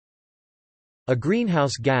A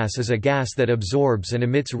greenhouse gas is a gas that absorbs and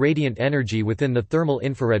emits radiant energy within the thermal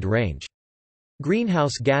infrared range.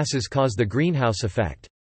 Greenhouse gases cause the greenhouse effect.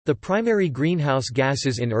 The primary greenhouse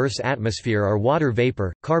gases in Earth's atmosphere are water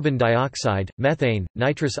vapor, carbon dioxide, methane,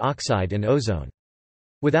 nitrous oxide and ozone.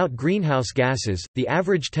 Without greenhouse gases, the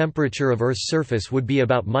average temperature of Earth's surface would be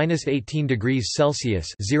about -18 degrees Celsius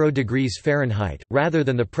 (0 degrees Fahrenheit), rather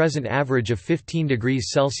than the present average of 15 degrees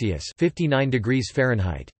Celsius (59 degrees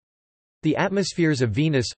Fahrenheit). The atmospheres of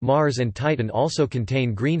Venus, Mars and Titan also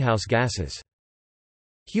contain greenhouse gases.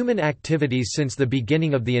 Human activities since the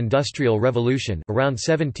beginning of the Industrial Revolution around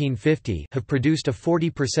 1750 have produced a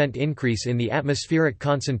 40% increase in the atmospheric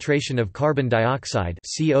concentration of carbon dioxide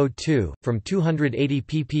 (CO2), from 280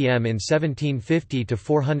 ppm in 1750 to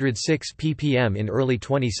 406 ppm in early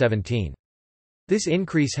 2017. This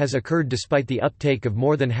increase has occurred despite the uptake of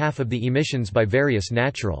more than half of the emissions by various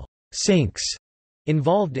natural sinks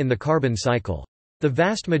involved in the carbon cycle. The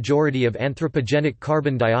vast majority of anthropogenic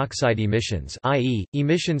carbon dioxide emissions, i.e.,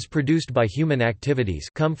 emissions produced by human activities,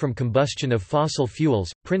 come from combustion of fossil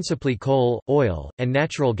fuels, principally coal, oil, and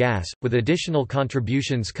natural gas, with additional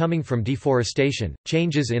contributions coming from deforestation,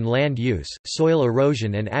 changes in land use, soil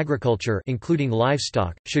erosion and agriculture including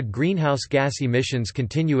livestock. Should greenhouse gas emissions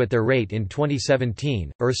continue at their rate in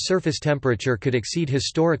 2017, Earth's surface temperature could exceed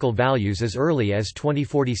historical values as early as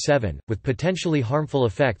 2047, with potentially harmful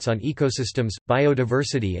effects on ecosystems, biodiversity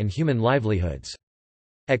and human livelihoods.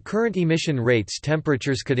 At current emission rates,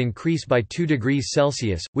 temperatures could increase by 2 degrees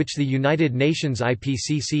Celsius, which the United Nations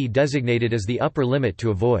IPCC designated as the upper limit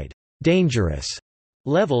to avoid dangerous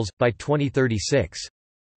levels, by 2036.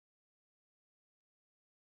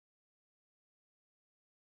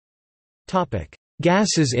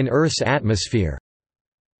 Gases in Earth's atmosphere.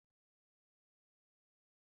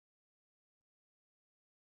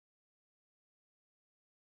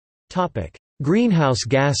 Greenhouse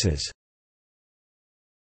gases.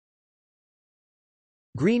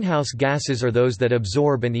 Greenhouse gases are those that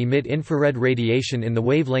absorb and emit infrared radiation in the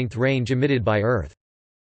wavelength range emitted by Earth.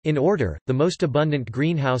 In order, the most abundant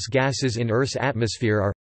greenhouse gases in Earth's atmosphere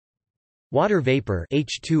are water vapor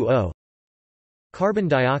 (H2O), carbon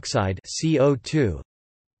dioxide (CO2),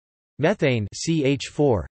 methane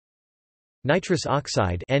 (CH4), nitrous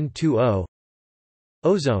oxide (N2O),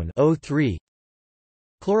 ozone (O3),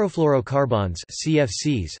 chlorofluorocarbons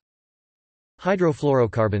 (CFCs),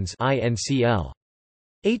 hydrofluorocarbons (INCl).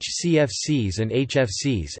 HCFCs and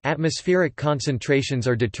HFCs atmospheric concentrations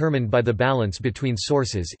are determined by the balance between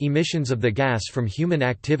sources emissions of the gas from human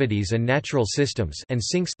activities and natural systems and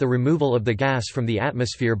sinks the removal of the gas from the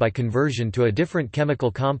atmosphere by conversion to a different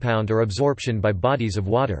chemical compound or absorption by bodies of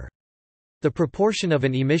water. The proportion of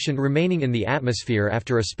an emission remaining in the atmosphere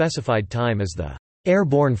after a specified time is the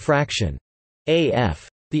airborne fraction, AF.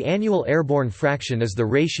 The annual airborne fraction is the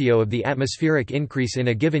ratio of the atmospheric increase in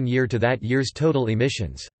a given year to that year's total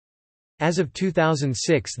emissions. As of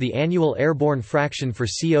 2006, the annual airborne fraction for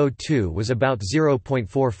CO2 was about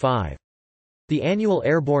 0.45. The annual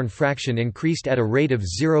airborne fraction increased at a rate of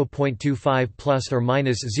 0.25 plus or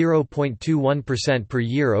minus 0.21% per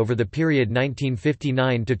year over the period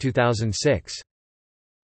 1959 to 2006.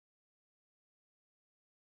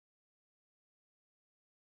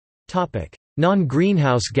 Topic: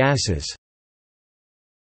 Non-greenhouse gases.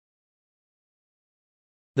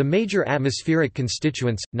 The major atmospheric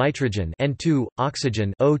constituents, nitrogen N2,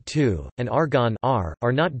 oxygen O2, and argon R,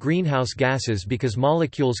 are not greenhouse gases because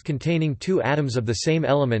molecules containing two atoms of the same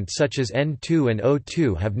element such as N2 and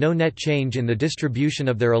O2 have no net change in the distribution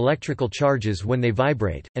of their electrical charges when they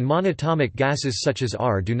vibrate, and monatomic gases such as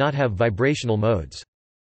R do not have vibrational modes.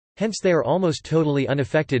 Hence they are almost totally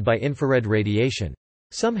unaffected by infrared radiation.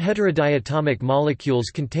 Some heterodiatomic molecules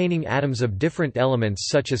containing atoms of different elements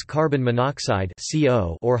such as carbon monoxide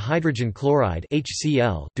 (CO) or hydrogen chloride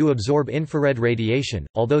 (HCl) do absorb infrared radiation,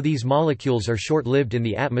 although these molecules are short-lived in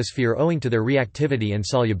the atmosphere owing to their reactivity and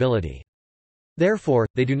solubility. Therefore,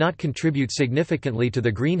 they do not contribute significantly to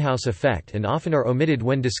the greenhouse effect and often are omitted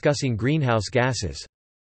when discussing greenhouse gases.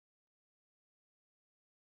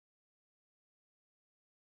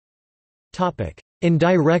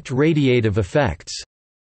 Indirect radiative effects.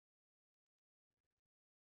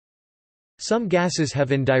 Some gases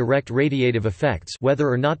have indirect radiative effects whether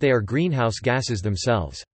or not they are greenhouse gases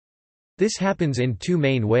themselves. This happens in two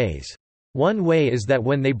main ways. One way is that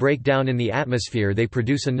when they break down in the atmosphere they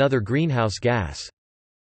produce another greenhouse gas.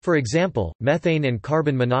 For example, methane and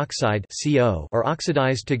carbon monoxide (CO) are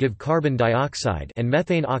oxidized to give carbon dioxide, and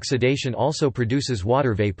methane oxidation also produces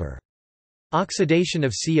water vapor. Oxidation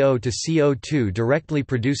of CO to CO2 directly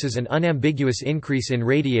produces an unambiguous increase in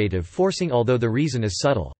radiative forcing, although the reason is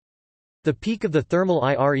subtle. The peak of the thermal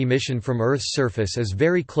IR emission from Earth's surface is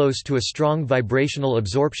very close to a strong vibrational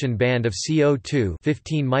absorption band of CO2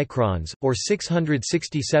 15 microns, or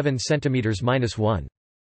 667 cm-1.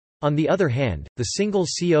 On the other hand, the single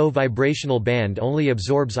CO vibrational band only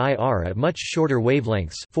absorbs IR at much shorter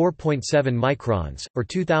wavelengths 4.7 microns, or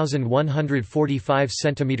 2145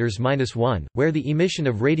 cm-1, where the emission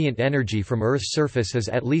of radiant energy from Earth's surface is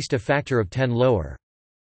at least a factor of 10 lower.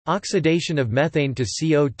 Oxidation of methane to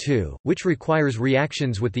CO2, which requires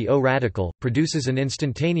reactions with the O radical, produces an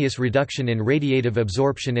instantaneous reduction in radiative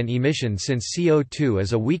absorption and emission since CO2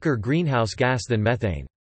 is a weaker greenhouse gas than methane.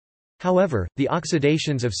 However, the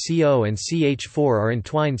oxidations of CO and CH4 are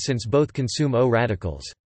entwined since both consume O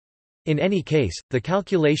radicals. In any case, the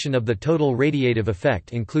calculation of the total radiative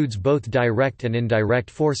effect includes both direct and indirect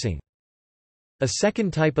forcing. A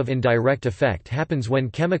second type of indirect effect happens when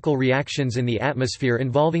chemical reactions in the atmosphere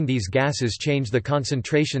involving these gases change the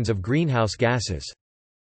concentrations of greenhouse gases.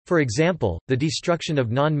 For example, the destruction of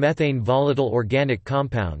non-methane volatile organic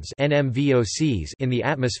compounds (NMVOCs) in the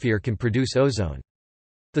atmosphere can produce ozone.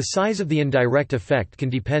 The size of the indirect effect can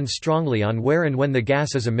depend strongly on where and when the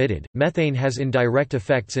gas is emitted. Methane has indirect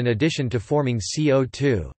effects in addition to forming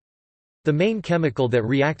CO2. The main chemical that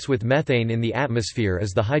reacts with methane in the atmosphere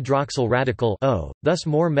is the hydroxyl radical O, thus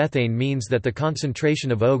more methane means that the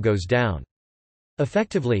concentration of O goes down.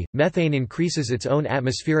 Effectively, methane increases its own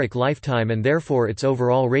atmospheric lifetime and therefore its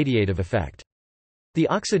overall radiative effect. The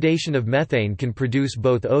oxidation of methane can produce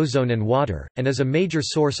both ozone and water, and is a major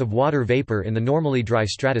source of water vapor in the normally dry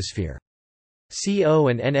stratosphere. CO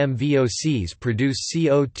and NMVOCs produce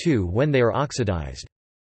CO2 when they are oxidized.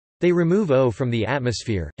 They remove O from the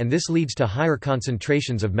atmosphere, and this leads to higher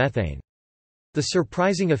concentrations of methane. The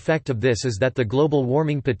surprising effect of this is that the global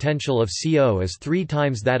warming potential of CO is 3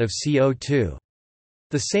 times that of CO2.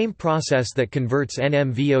 The same process that converts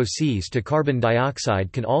NMVOCs to carbon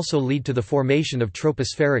dioxide can also lead to the formation of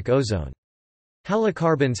tropospheric ozone.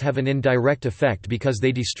 Halocarbons have an indirect effect because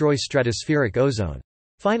they destroy stratospheric ozone.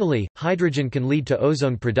 Finally, hydrogen can lead to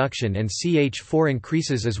ozone production and CH4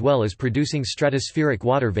 increases as well as producing stratospheric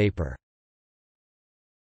water vapor.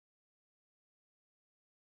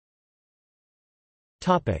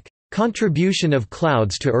 Contribution of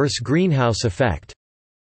clouds to Earth's greenhouse effect.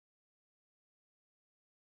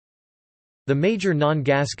 The major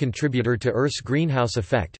non-gas contributor to Earth's greenhouse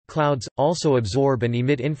effect, clouds, also absorb and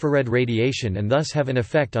emit infrared radiation and thus have an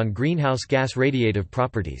effect on greenhouse gas radiative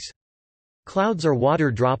properties. Clouds are water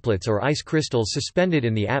droplets or ice crystals suspended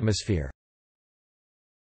in the atmosphere.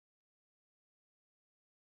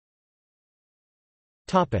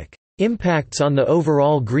 Impacts on the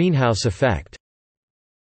overall greenhouse effect.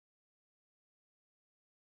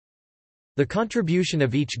 The contribution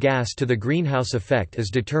of each gas to the greenhouse effect is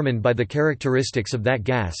determined by the characteristics of that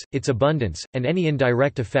gas, its abundance, and any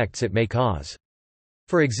indirect effects it may cause.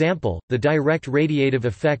 For example, the direct radiative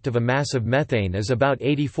effect of a mass of methane is about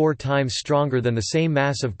 84 times stronger than the same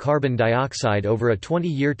mass of carbon dioxide over a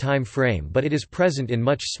 20-year time frame, but it is present in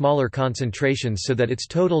much smaller concentrations so that its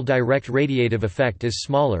total direct radiative effect is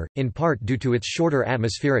smaller, in part due to its shorter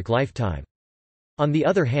atmospheric lifetime. On the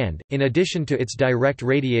other hand, in addition to its direct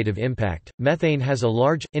radiative impact, methane has a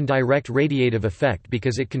large, indirect radiative effect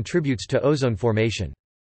because it contributes to ozone formation.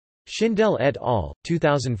 Schindel et al.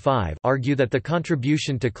 2005 argue that the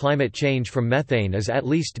contribution to climate change from methane is at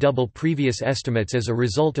least double previous estimates as a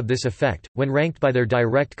result of this effect. When ranked by their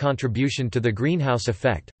direct contribution to the greenhouse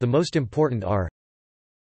effect, the most important are: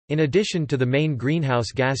 in addition to the main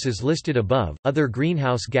greenhouse gases listed above, other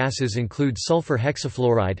greenhouse gases include sulfur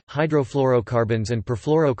hexafluoride, hydrofluorocarbons and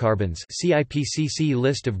perfluorocarbons. See IPCC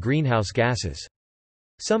list of greenhouse gases.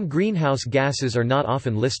 Some greenhouse gases are not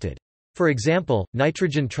often listed. For example,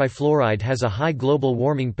 nitrogen trifluoride has a high global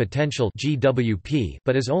warming potential (GWP),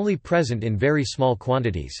 but is only present in very small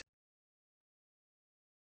quantities.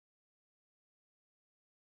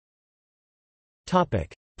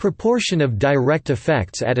 Topic: Proportion of direct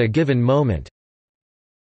effects at a given moment.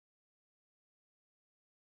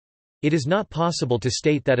 It is not possible to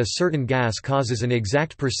state that a certain gas causes an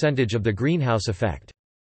exact percentage of the greenhouse effect.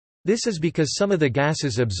 This is because some of the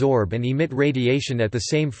gases absorb and emit radiation at the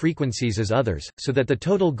same frequencies as others, so that the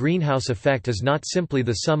total greenhouse effect is not simply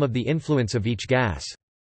the sum of the influence of each gas.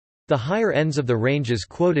 The higher ends of the ranges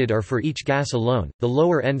quoted are for each gas alone, the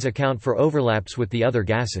lower ends account for overlaps with the other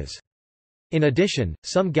gases. In addition,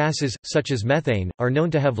 some gases, such as methane, are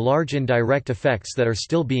known to have large indirect effects that are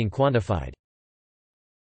still being quantified.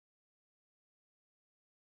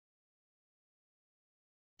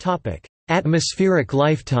 Atmospheric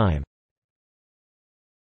lifetime.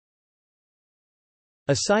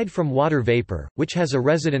 Aside from water vapor, which has a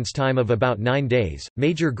residence time of about 9 days,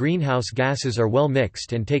 major greenhouse gases are well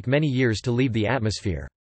mixed and take many years to leave the atmosphere.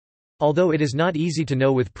 Although it is not easy to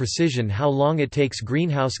know with precision how long it takes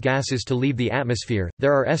greenhouse gases to leave the atmosphere,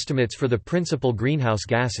 there are estimates for the principal greenhouse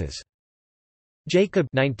gases. Jacob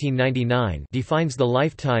 1999 defines the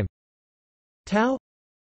lifetime tau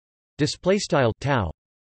 _tau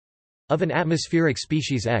of an atmospheric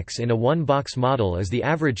species X in a one-box model as the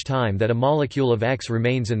average time that a molecule of X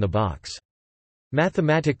remains in the box.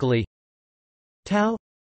 Mathematically, tau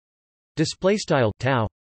 _tau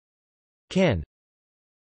can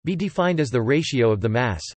be defined as the ratio of the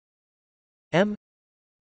mass m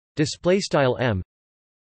m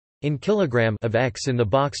in kilogram of X in the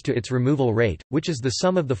box to its removal rate, which is the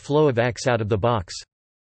sum of the flow of X out of the box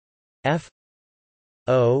F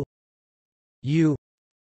O U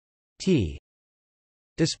T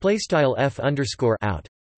F_out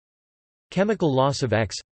chemical loss of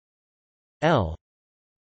X L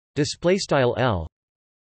L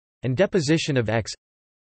and deposition of X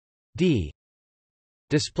D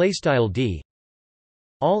D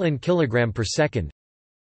all in kilogram per second.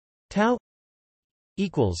 Tau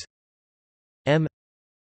equals m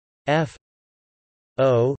F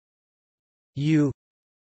O U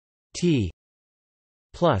T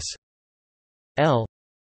plus L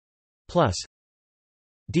plus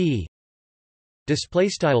D display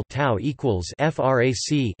style tau equals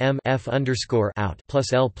frac m F_out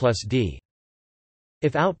plus L plus D.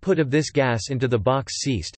 If output of this gas into the box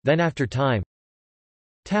ceased, then after time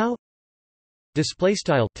tau display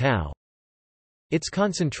style tau its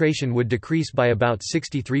concentration would decrease by about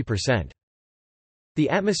 63%. The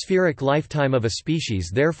atmospheric lifetime of a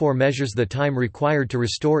species therefore measures the time required to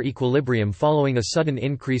restore equilibrium following a sudden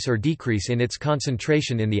increase or decrease in its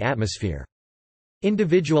concentration in the atmosphere.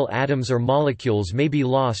 Individual atoms or molecules may be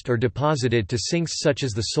lost or deposited to sinks such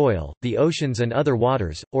as the soil, the oceans and other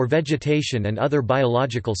waters, or vegetation and other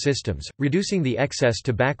biological systems, reducing the excess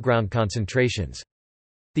to background concentrations.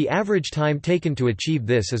 The average time taken to achieve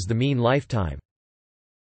this is the mean lifetime.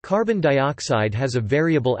 Carbon dioxide has a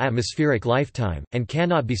variable atmospheric lifetime, and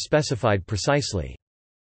cannot be specified precisely.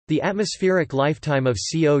 The atmospheric lifetime of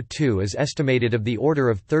CO2 is estimated of the order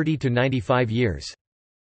of 30 to 95 years.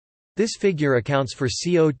 This figure accounts for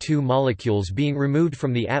CO2 molecules being removed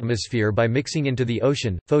from the atmosphere by mixing into the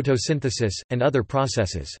ocean, photosynthesis, and other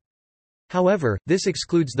processes. However, this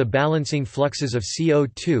excludes the balancing fluxes of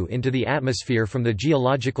CO2 into the atmosphere from the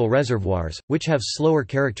geological reservoirs, which have slower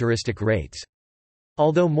characteristic rates.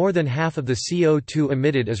 Although more than half of the CO2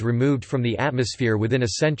 emitted is removed from the atmosphere within a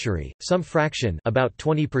century, some fraction about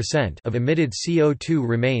 20% of emitted CO2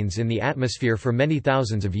 remains in the atmosphere for many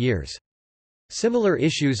thousands of years. Similar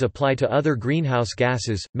issues apply to other greenhouse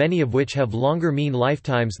gases, many of which have longer mean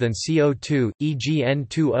lifetimes than CO2, e.g.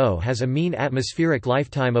 N2O has a mean atmospheric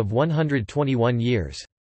lifetime of 121 years.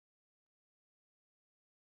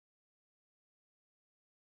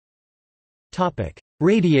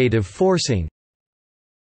 Radiative forcing.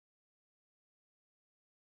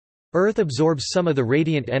 Earth absorbs some of the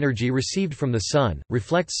radiant energy received from the Sun,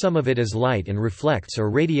 reflects some of it as light and reflects or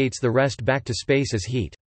radiates the rest back to space as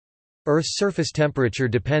heat. Earth's surface temperature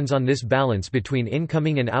depends on this balance between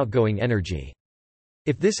incoming and outgoing energy.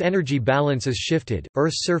 If this energy balance is shifted,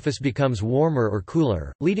 Earth's surface becomes warmer or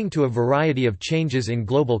cooler, leading to a variety of changes in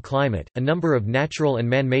global climate. A number of natural and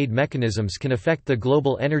man-made mechanisms can affect the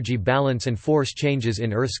global energy balance and force changes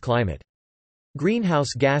in Earth's climate.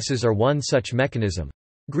 Greenhouse gases are one such mechanism.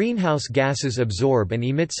 Greenhouse gases absorb and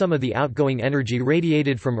emit some of the outgoing energy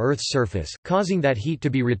radiated from Earth's surface, causing that heat to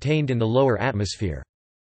be retained in the lower atmosphere.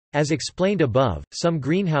 As explained above, some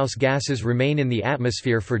greenhouse gases remain in the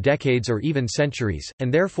atmosphere for decades or even centuries,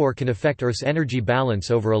 and therefore can affect Earth's energy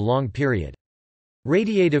balance over a long period.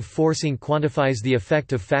 Radiative forcing quantifies the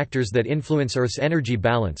effect of factors that influence Earth's energy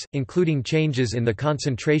balance, including changes in the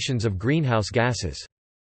concentrations of greenhouse gases.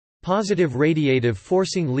 Positive radiative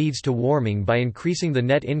forcing leads to warming by increasing the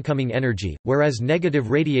net incoming energy, whereas negative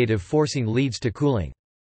radiative forcing leads to cooling.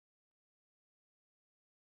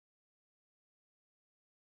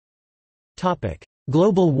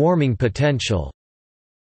 Global warming potential.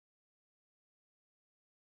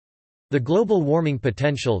 The global warming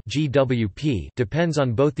potential (GWP) depends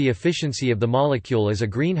on both the efficiency of the molecule as a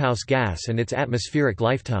greenhouse gas and its atmospheric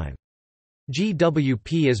lifetime.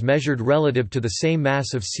 GWP is measured relative to the same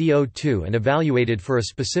mass of CO2 and evaluated for a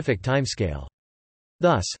specific timescale.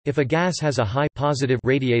 Thus, if a gas has a high positive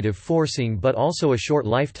radiative forcing but also a short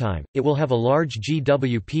lifetime, it will have a large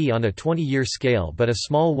GWP on a 20-year scale but a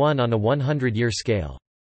small one on a 100-year scale.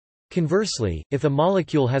 Conversely, if a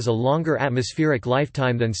molecule has a longer atmospheric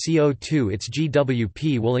lifetime than CO2, its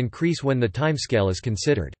GWP will increase when the timescale is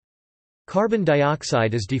considered. Carbon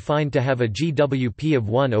dioxide is defined to have a GWP of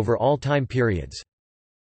 1 over all time periods.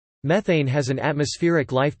 Methane has an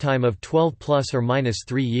atmospheric lifetime of 12 plus or minus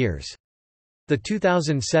 3 years. The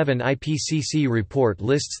 2007 IPCC report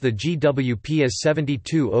lists the GWP as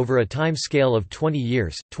 72 over a time scale of 20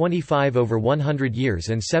 years, 25 over 100 years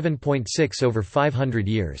and 7.6 over 500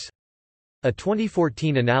 years. A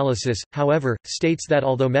 2014 analysis, however, states that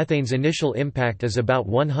although methane's initial impact is about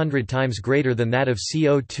 100 times greater than that of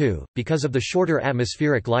CO2, because of the shorter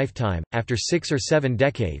atmospheric lifetime, after 6 or 7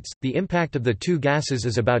 decades, the impact of the two gases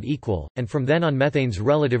is about equal, and from then on methane's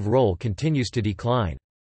relative role continues to decline.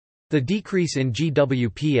 The decrease in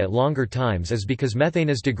GWP at longer times is because methane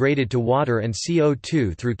is degraded to water and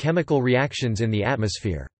CO2 through chemical reactions in the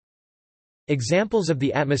atmosphere. Examples of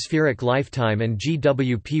the atmospheric lifetime and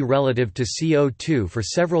GWP relative to CO2 for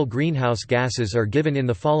several greenhouse gases are given in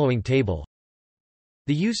the following table.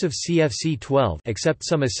 The use of CFC-12, except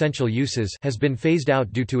some essential uses, has been phased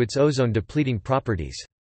out due to its ozone-depleting properties.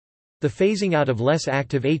 The phasing out of less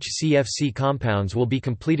active HCFC compounds will be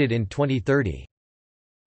completed in 2030.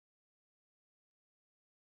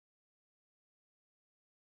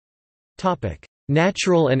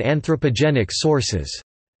 Natural and anthropogenic sources.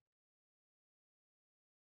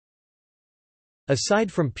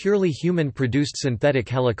 Aside from purely human-produced synthetic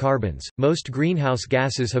halocarbons, most greenhouse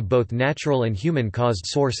gases have both natural and human-caused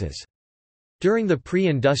sources. During the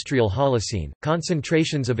pre-industrial Holocene,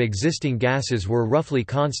 concentrations of existing gases were roughly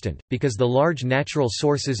constant, because the large natural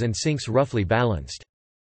sources and sinks roughly balanced.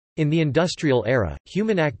 In the industrial era,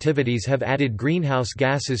 human activities have added greenhouse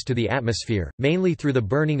gases to the atmosphere, mainly through the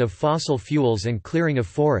burning of fossil fuels and clearing of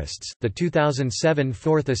forests. The 2007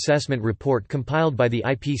 Fourth Assessment Report compiled by the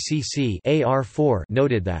IPCC AR4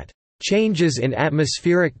 noted that changes in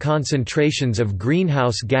atmospheric concentrations of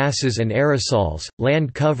greenhouse gases and aerosols,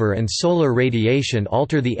 land cover and solar radiation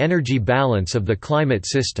alter the energy balance of the climate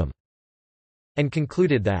system, and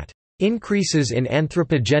concluded that increases in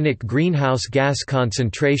anthropogenic greenhouse gas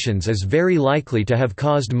concentrations is very likely to have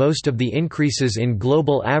caused most of the increases in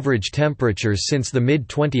global average temperatures since the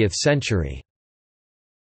mid-20th century.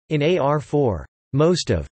 In AR4, most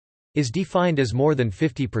of is defined as more than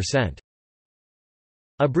 50%.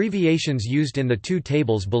 Abbreviations used in the two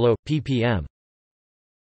tables below, ppm.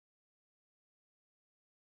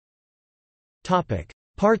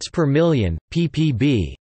 Parts per million,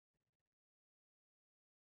 ppb.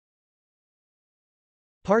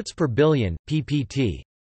 Parts per billion, ppt.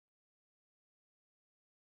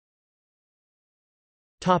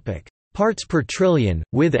 Parts per trillion,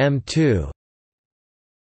 with m2.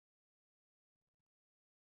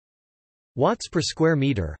 Watts per square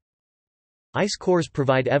meter. Ice cores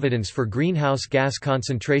provide evidence for greenhouse gas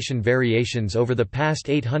concentration variations over the past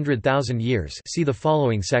 800,000 years. See the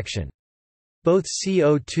following section. Both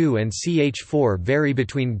CO2 and CH4 vary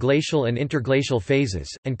between glacial and interglacial phases,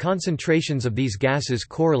 and concentrations of these gases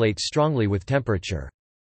correlate strongly with temperature.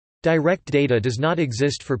 Direct data does not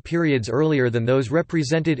exist for periods earlier than those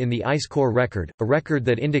represented in the ice core record, a record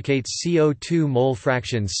that indicates CO2 mole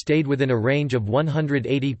fractions stayed within a range of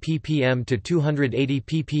 180 ppm to 280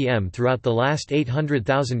 ppm throughout the last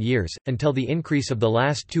 800,000 years, until the increase of the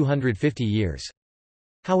last 250 years.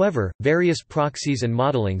 However, various proxies and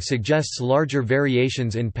modeling suggests larger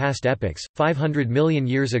variations in past epochs. 500 million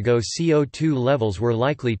years ago CO2 levels were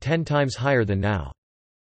likely 10 times higher than now.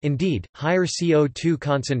 Indeed, higher CO2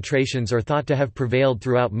 concentrations are thought to have prevailed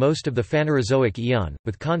throughout most of the Phanerozoic eon,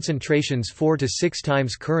 with concentrations 4 to 6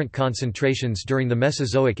 times current concentrations during the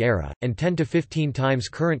Mesozoic era, and 10 to 15 times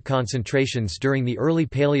current concentrations during the early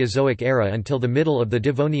Paleozoic era until the middle of the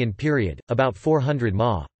Devonian period, about 400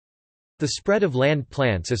 Ma. The spread of land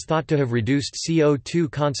plants is thought to have reduced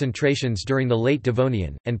CO2 concentrations during the late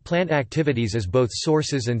Devonian, and plant activities as both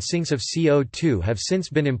sources and sinks of CO2 have since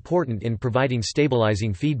been important in providing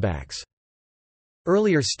stabilizing feedbacks.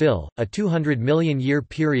 Earlier still, a 200-million-year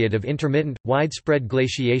period of intermittent, widespread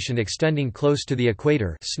glaciation extending close to the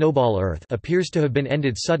equator snowball Earth appears to have been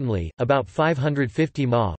ended suddenly, about 550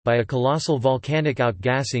 Ma, by a colossal volcanic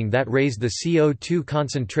outgassing that raised the CO2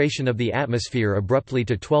 concentration of the atmosphere abruptly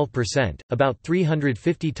to 12%, about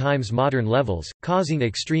 350 times modern levels, causing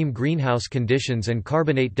extreme greenhouse conditions and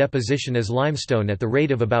carbonate deposition as limestone at the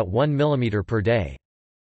rate of about 1 mm per day.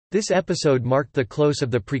 This episode marked the close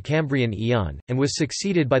of the Precambrian eon, and was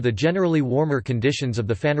succeeded by the generally warmer conditions of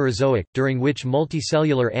the Phanerozoic, during which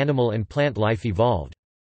multicellular animal and plant life evolved.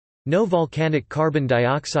 No volcanic carbon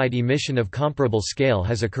dioxide emission of comparable scale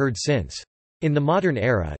has occurred since. In the modern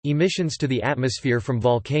era, emissions to the atmosphere from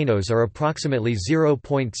volcanoes are approximately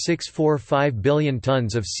 0.645 billion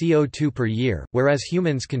tons of CO2 per year, whereas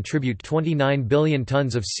humans contribute 29 billion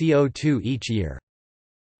tons of CO2 each year.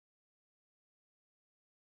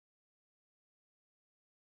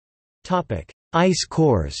 Ice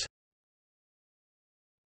cores.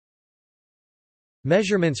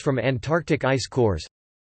 Measurements from Antarctic ice cores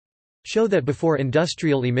show that before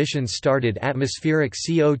industrial emissions started, atmospheric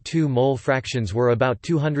CO2 mole fractions were about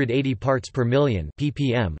 280 parts per million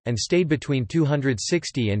ppm, and stayed between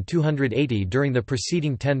 260 and 280 during the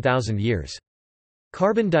preceding 10,000 years.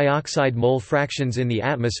 Carbon dioxide mole fractions in the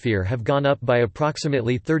atmosphere have gone up by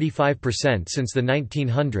approximately 35% since the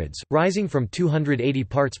 1900s, rising from 280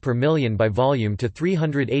 parts per million by volume to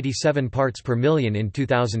 387 parts per million in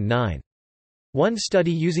 2009. One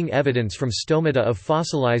study using evidence from stomata of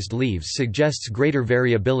fossilized leaves suggests greater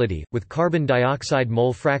variability, with carbon dioxide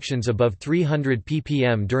mole fractions above 300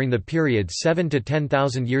 ppm during the period 7 to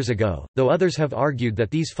 10,000 years ago, though others have argued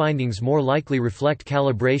that these findings more likely reflect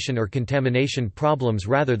calibration or contamination problems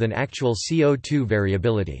rather than actual CO2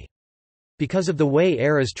 variability. Because of the way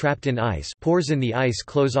air is trapped in ice, pores in the ice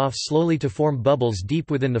close off slowly to form bubbles deep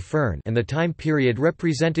within the firn, and the time period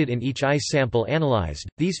represented in each ice sample analyzed,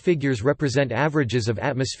 these figures represent averages of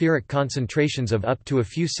atmospheric concentrations of up to a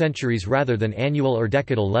few centuries rather than annual or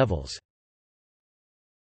decadal levels.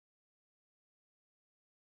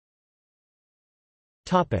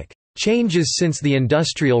 Changes since the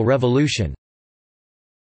Industrial Revolution.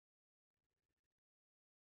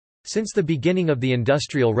 Since the beginning of the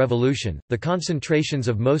Industrial Revolution, the concentrations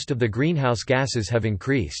of most of the greenhouse gases have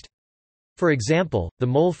increased. For example, the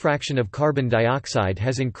mole fraction of carbon dioxide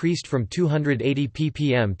has increased from 280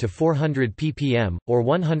 ppm to 400 ppm, or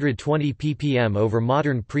 120 ppm over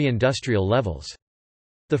modern pre-industrial levels.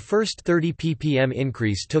 The first 30 ppm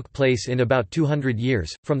increase took place in about 200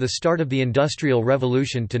 years, from the start of the Industrial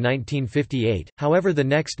Revolution to 1958, however the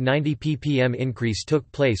next 90 ppm increase took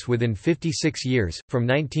place within 56 years, from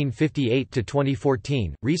 1958 to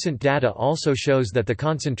 2014. Recent data also shows that the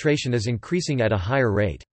concentration is increasing at a higher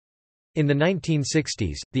rate. In the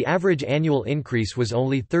 1960s, the average annual increase was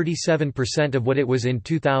only 37% of what it was in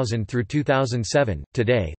 2000 through 2007.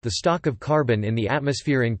 Today, the stock of carbon in the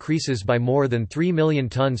atmosphere increases by more than 3 million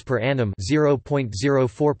tons per annum,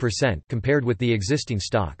 0.04%, compared with the existing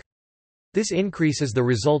stock. This increase is the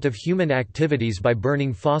result of human activities by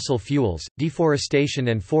burning fossil fuels, deforestation,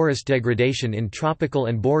 and forest degradation in tropical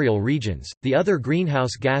and boreal regions. The other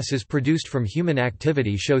greenhouse gases produced from human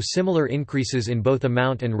activity show similar increases in both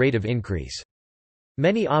amount and rate of increase.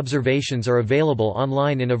 Many observations are available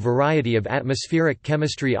online in a variety of atmospheric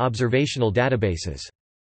chemistry observational databases.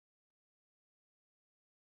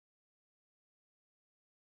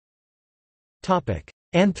 Topic: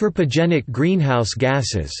 Anthropogenic greenhouse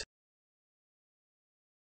gases.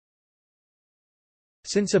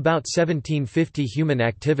 Since about 1750, human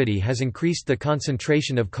activity has increased the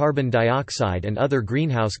concentration of carbon dioxide and other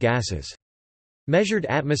greenhouse gases. Measured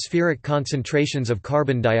atmospheric concentrations of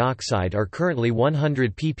carbon dioxide are currently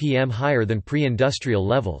 100 ppm higher than pre-industrial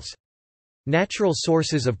levels. Natural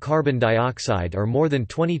sources of carbon dioxide are more than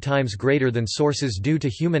 20 times greater than sources due to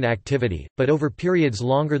human activity, but over periods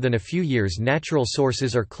longer than a few years natural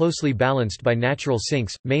sources are closely balanced by natural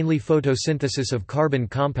sinks, mainly photosynthesis of carbon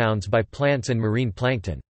compounds by plants and marine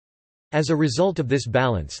plankton. As a result of this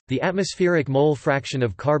balance, the atmospheric mole fraction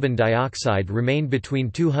of carbon dioxide remained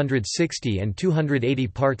between 260 and 280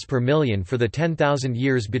 parts per million for the 10,000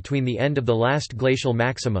 years between the end of the last glacial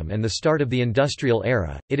maximum and the start of the industrial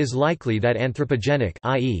era. It is likely that anthropogenic,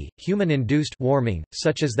 i.e., human-induced warming,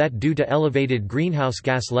 such as that due to elevated greenhouse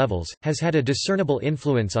gas levels, has had a discernible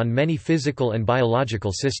influence on many physical and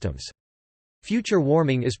biological systems. Future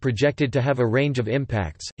warming is projected to have a range of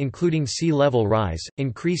impacts, including sea level rise,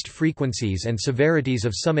 increased frequencies and severities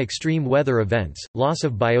of some extreme weather events, loss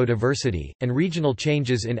of biodiversity, and regional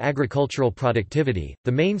changes in agricultural productivity.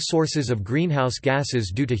 The main sources of greenhouse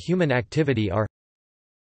gases due to human activity are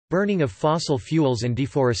burning of fossil fuels and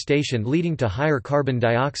deforestation, leading to higher carbon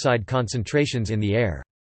dioxide concentrations in the air.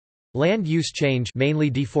 Land use change, mainly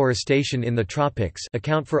deforestation in the tropics,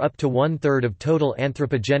 account for up to one-third of total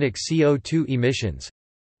anthropogenic CO2 emissions.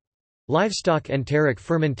 Livestock enteric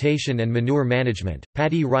fermentation and manure management,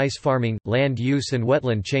 paddy rice farming, land use and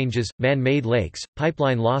wetland changes, man-made lakes,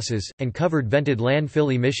 pipeline losses, and covered vented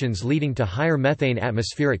landfill emissions leading to higher methane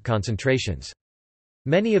atmospheric concentrations.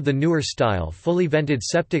 Many of the newer style fully vented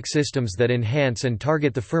septic systems that enhance and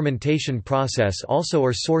target the fermentation process also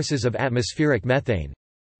are sources of atmospheric methane.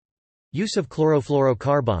 use of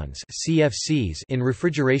chlorofluorocarbons (CFCs) in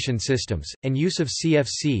refrigeration systems, and use of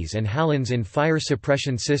CFCs and halogens in fire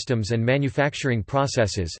suppression systems and manufacturing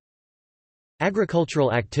processes.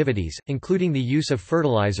 Agricultural activities, including the use of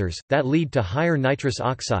fertilizers, that lead to higher nitrous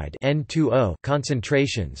oxide N2O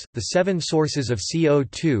concentrations. The 7 sources of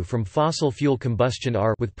CO2 from fossil fuel combustion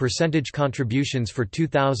are with percentage contributions for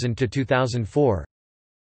 2000 to 2004.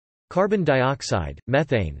 Carbon dioxide,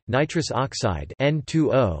 methane, nitrous oxide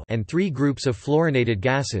N2O, and 3 groups of fluorinated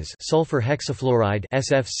gases sulfur hexafluoride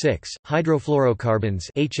SF6, hydrofluorocarbons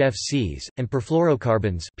HFCs, and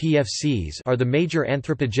perfluorocarbons PFCs are the major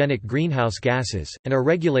anthropogenic greenhouse gases, and are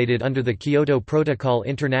regulated under the Kyoto Protocol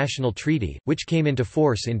International Treaty, which came into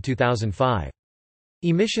force in 2005.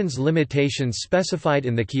 Emissions limitations specified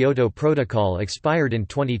in the Kyoto Protocol expired in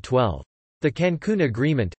 2012. The Cancun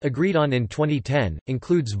Agreement, agreed on in 2010,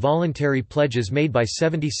 includes voluntary pledges made by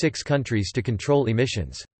 76 countries to control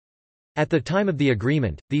emissions. At the time of the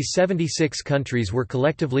agreement, these 76 countries were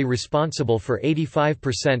collectively responsible for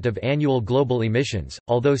 85% of annual global emissions.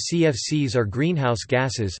 Although CFCs are greenhouse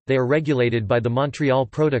gases, they are regulated by the Montreal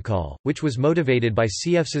Protocol, which was motivated by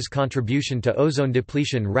CFCs' contribution to ozone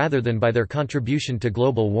depletion rather than by their contribution to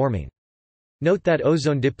global warming. Note that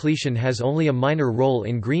ozone depletion has only a minor role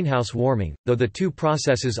in greenhouse warming, though the two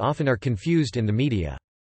processes often are confused in the media.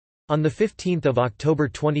 On 15 October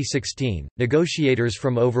 2016, negotiators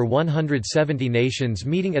from over 170 nations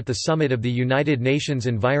meeting at the summit of the United Nations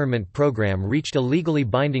Environment Programme reached a legally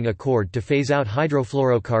binding accord to phase out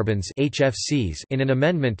hydrofluorocarbons HFCs in an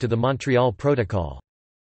amendment to the Montreal Protocol.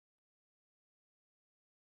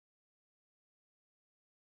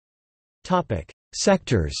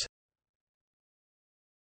 Sectors.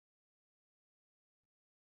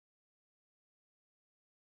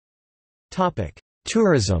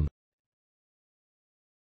 Tourism.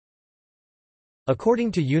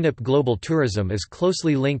 According to UNEP, global tourism is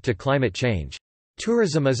closely linked to climate change.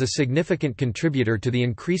 Tourism is a significant contributor to the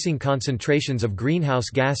increasing concentrations of greenhouse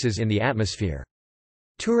gases in the atmosphere.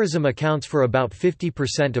 Tourism accounts for about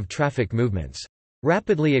 50% of traffic movements.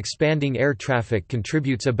 Rapidly expanding air traffic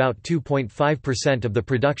contributes about 2.5% of the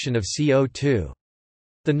production of CO2.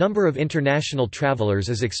 The number of international travelers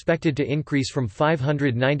is expected to increase from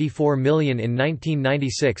 594 million in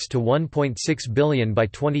 1996 to 1.6 billion by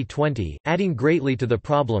 2020, adding greatly to the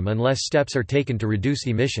problem unless steps are taken to reduce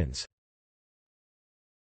emissions.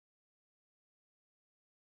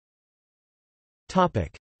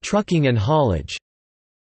 Trucking and haulage.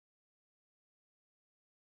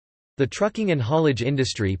 The trucking and haulage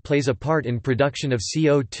industry plays a part in production of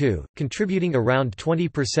CO2, contributing around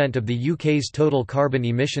 20% of the UK's total carbon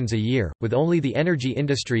emissions a year, with only the energy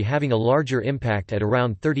industry having a larger impact at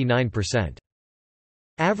around 39%.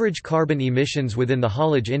 Average carbon emissions within the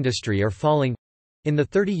haulage industry are falling. In the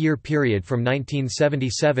 30-year period from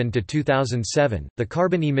 1977 to 2007, the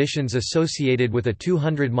carbon emissions associated with a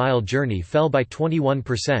 200-mile journey fell by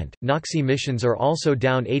 21%. NOx emissions are also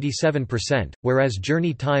down 87%, whereas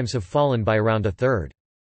journey times have fallen by around a third.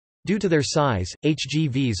 Due to their size,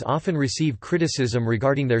 HGVs often receive criticism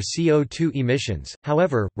regarding their CO2 emissions.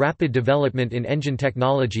 However, rapid development in engine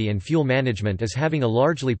technology and fuel management is having a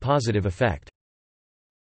largely positive effect.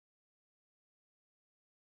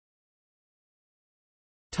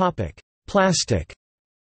 Plastic.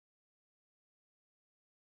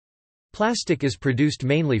 Plastic is produced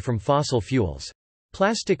mainly from fossil fuels.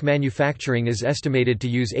 Plastic manufacturing is estimated to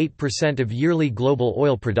use 8% of yearly global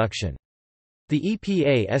oil production. The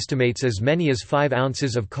EPA estimates as many as 5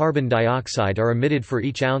 ounces of carbon dioxide are emitted for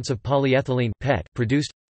each ounce of polyethylene (PET)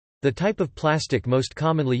 produced. The type of plastic most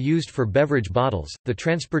commonly used for beverage bottles. The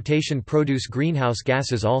transportation produce greenhouse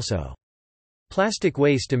gases also. Plastic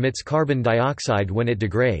waste emits carbon dioxide when it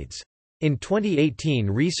degrades. In 2018,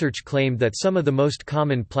 research claimed that some of the most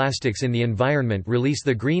common plastics in the environment release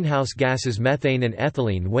the greenhouse gases methane and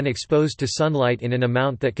ethylene when exposed to sunlight in an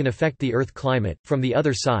amount that can affect the Earth climate. From the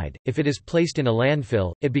other side, if it is placed in a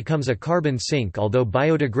landfill, it becomes a carbon sink, although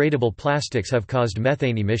biodegradable plastics have caused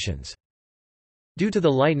methane emissions. Due to the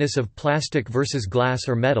lightness of plastic versus glass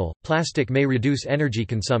or metal, plastic may reduce energy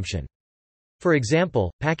consumption. For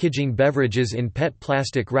example, packaging beverages in PET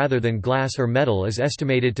plastic rather than glass or metal is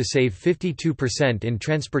estimated to save 52% in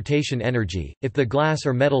transportation energy, if the glass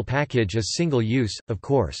or metal package is single-use, of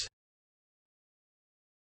course.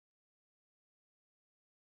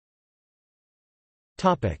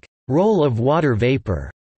 Role of water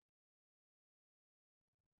vapor.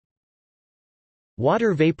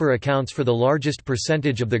 Water vapor accounts for the largest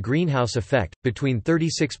percentage of the greenhouse effect, between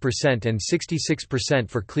 36% and 66%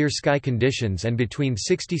 for clear sky conditions and between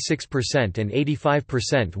 66% and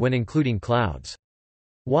 85% when including clouds.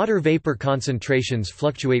 Water vapor concentrations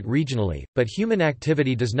fluctuate regionally, but human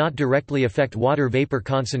activity does not directly affect water vapor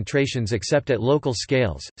concentrations except at local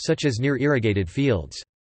scales, such as near irrigated fields.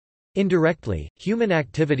 Indirectly, human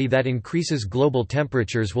activity that increases global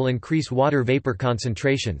temperatures will increase water vapor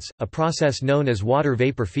concentrations, a process known as water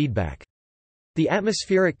vapor feedback. The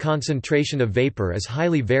atmospheric concentration of vapor is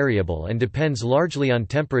highly variable and depends largely on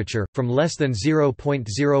temperature, from less than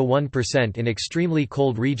 0.01% in extremely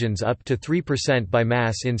cold regions up to 3% by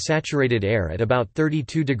mass in saturated air at about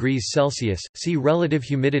 32 degrees Celsius. See relative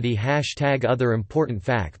humidity #. Other important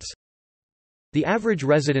facts. The average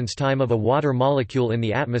residence time of a water molecule in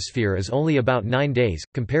the atmosphere is only about 9 days,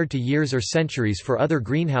 compared to years or centuries for other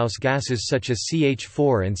greenhouse gases such as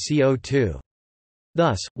CH4 and CO2.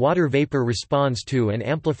 Thus, water vapor responds to and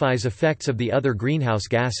amplifies effects of the other greenhouse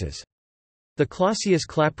gases. The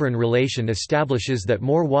Clausius-Clapeyron relation establishes that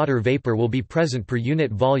more water vapor will be present per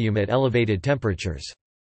unit volume at elevated temperatures.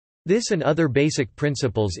 This and other basic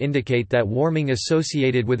principles indicate that warming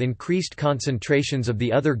associated with increased concentrations of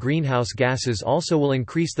the other greenhouse gases also will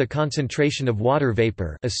increase the concentration of water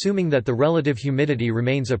vapor, assuming that the relative humidity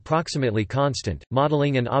remains approximately constant.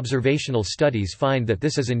 Modeling and observational studies find that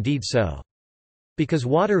this is indeed so. Because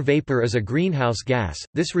water vapor is a greenhouse gas,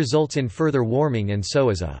 this results in further warming and so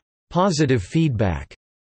is a positive feedback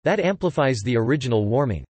that amplifies the original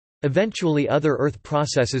warming. Eventually other Earth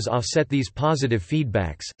processes offset these positive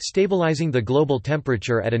feedbacks, stabilizing the global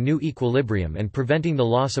temperature at a new equilibrium and preventing the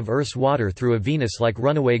loss of Earth's water through a Venus-like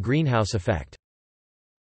runaway greenhouse effect.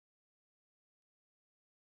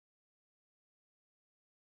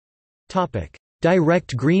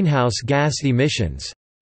 Direct greenhouse gas emissions.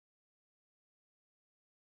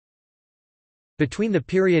 Between the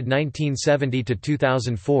period 1970 to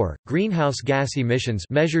 2004, greenhouse gas emissions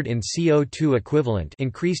measured in CO2 equivalent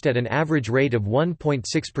increased at an average rate of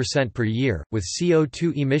 1.6% per year, with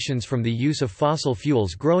CO2 emissions from the use of fossil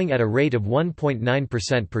fuels growing at a rate of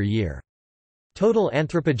 1.9% per year. Total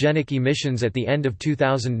anthropogenic emissions at the end of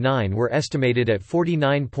 2009 were estimated at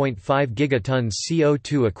 49.5 gigatons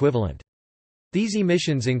CO2 equivalent. These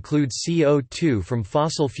emissions include CO2 from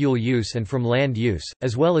fossil fuel use and from land use,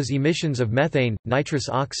 as well as emissions of methane, nitrous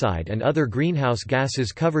oxide and other greenhouse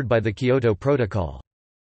gases covered by the Kyoto Protocol.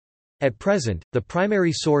 At present, the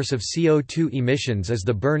primary source of CO2 emissions is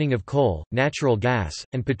the burning of coal, natural gas,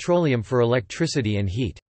 and petroleum for electricity and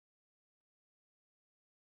heat.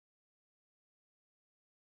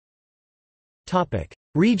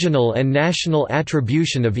 Regional and national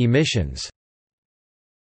attribution of emissions.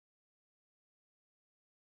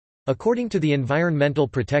 According to the Environmental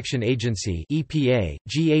Protection Agency (EPA),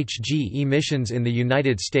 GHG emissions in the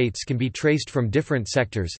United States can be traced from different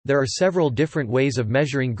sectors. There are several different ways of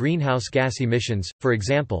measuring greenhouse gas emissions. For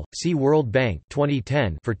example, see World Bank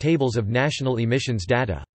 2010 for tables of national emissions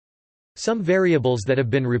data. Some variables that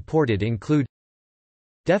have been reported include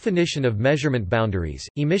definition of measurement boundaries.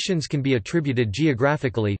 Emissions can be attributed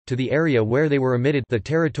geographically to the area where they were emitted, the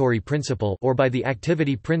territory principle, or by the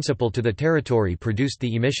activity principle to the territory produced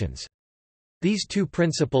the emissions. These two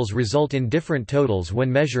principles result in different totals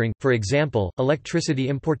when measuring, for example, electricity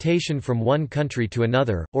importation from one country to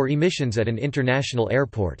another, or emissions at an international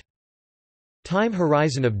airport. Time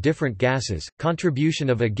horizon of different gases. Contribution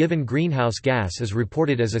of a given greenhouse gas is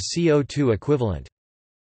reported as a CO2 equivalent.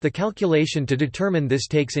 The calculation to determine this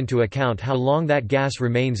takes into account how long that gas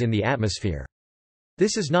remains in the atmosphere.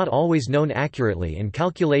 This is not always known accurately and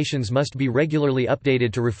calculations must be regularly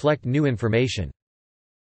updated to reflect new information.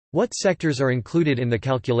 What sectors are included in the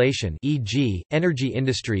calculation, e.g., energy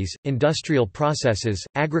industries, industrial processes,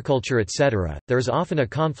 agriculture etc. There is often a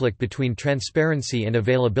conflict between transparency and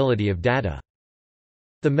availability of data.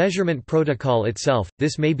 The measurement protocol itself,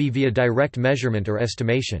 this may be via direct measurement or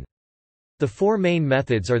estimation. The four main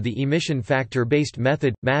methods are the emission factor-based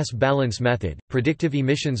method, mass balance method, predictive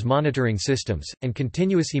emissions monitoring systems, and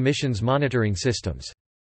continuous emissions monitoring systems.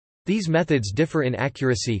 These methods differ in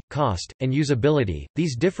accuracy, cost, and usability.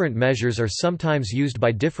 These different measures are sometimes used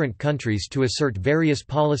by different countries to assert various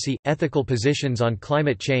policy, ethical positions on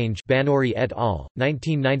climate change. Banori et al.,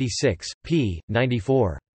 1996, p.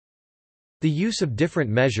 94. The use of different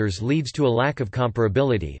measures leads to a lack of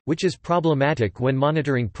comparability, which is problematic when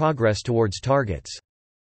monitoring progress towards targets.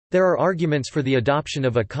 There are arguments for the adoption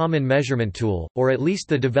of a common measurement tool, or at least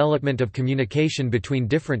the development of communication between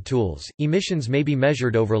different tools. Emissions may be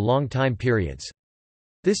measured over long time periods.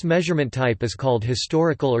 This measurement type is called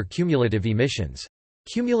historical or cumulative emissions.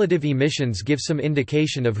 Cumulative emissions give some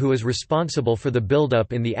indication of who is responsible for the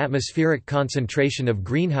buildup in the atmospheric concentration of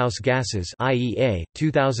greenhouse gases. IEA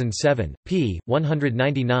 2007 p.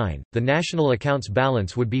 199. The national accounts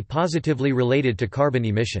balance would be positively related to carbon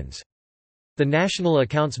emissions. The national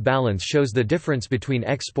accounts balance shows the difference between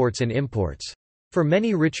exports and imports. For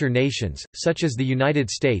many richer nations, such as the United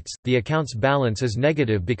States, the accounts balance is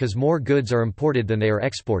negative because more goods are imported than they are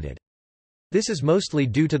exported. This is mostly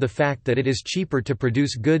due to the fact that it is cheaper to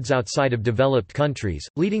produce goods outside of developed countries,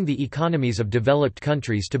 leading the economies of developed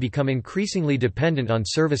countries to become increasingly dependent on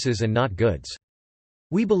services and not goods.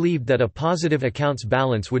 We believed that a positive accounts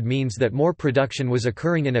balance would means that more production was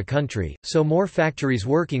occurring in a country, so more factories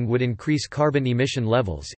working would increase carbon emission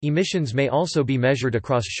levels. Emissions may also be measured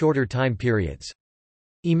across shorter time periods.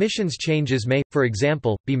 Emissions changes may, for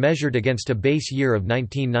example, be measured against a base year of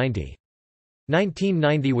 1990.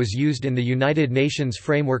 1990 was used in the United Nations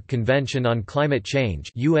Framework Convention on Climate Change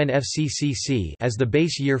 (UNFCCC) as the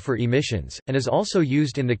base year for emissions, and is also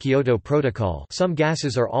used in the Kyoto Protocol. Some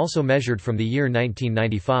gases are also measured from the year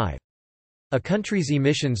 1995. A country's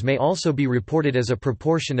emissions may also be reported as a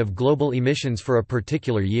proportion of global emissions for a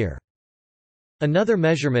particular year. Another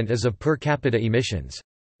measurement is of per capita emissions.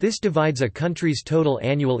 This divides a country's total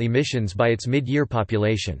annual emissions by its mid-year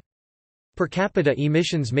population. Per capita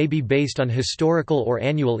emissions may be based on historical or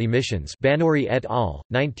annual emissions. Banori et al.,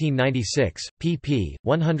 1996, pp.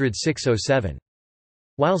 106-07.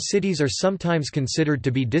 While cities are sometimes considered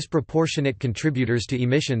to be disproportionate contributors to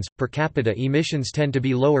emissions, per capita emissions tend to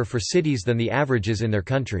be lower for cities than the averages in their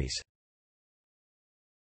countries.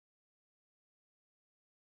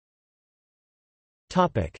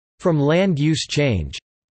 From land use change.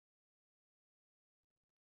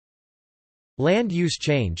 Land use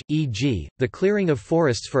change, e.g., the clearing of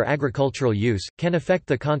forests for agricultural use, can affect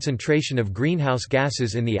the concentration of greenhouse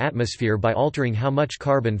gases in the atmosphere by altering how much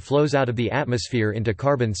carbon flows out of the atmosphere into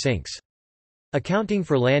carbon sinks. Accounting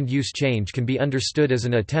for land use change can be understood as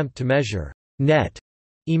an attempt to measure net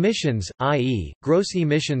emissions, i.e., gross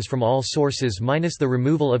emissions from all sources minus the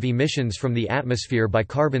removal of emissions from the atmosphere by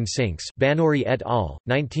carbon sinks. Banori et al.,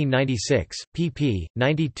 1996, pp.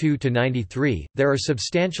 92-93. There are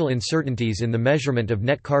substantial uncertainties in the measurement of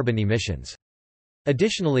net carbon emissions.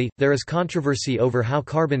 Additionally, there is controversy over how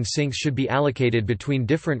carbon sinks should be allocated between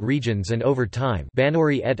different regions and over time.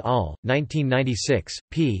 Banori et al., 1996,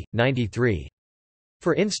 p. 93.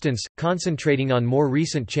 For instance, concentrating on more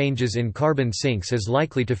recent changes in carbon sinks is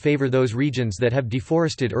likely to favor those regions that have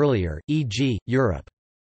deforested earlier, e.g., Europe.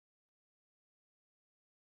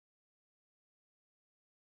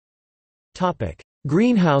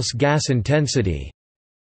 Greenhouse gas intensity.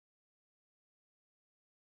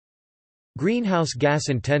 Greenhouse gas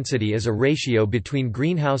intensity is a ratio between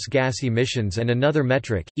greenhouse gas emissions and another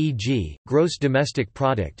metric, e.g., gross domestic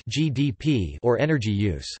product (GDP) or energy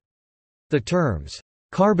use. The terms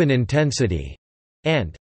carbon intensity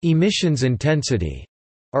and emissions intensity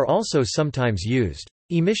are also sometimes used.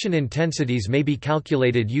 Emission intensities may be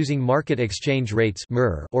calculated using market exchange rates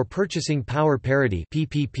or purchasing power parity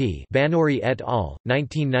 (PPP). Banori et al.,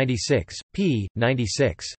 1996, p.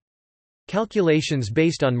 96. Calculations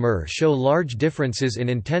based on MER show large differences in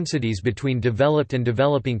intensities between developed and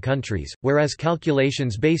developing countries, whereas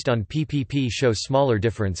calculations based on PPP show smaller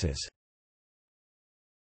differences.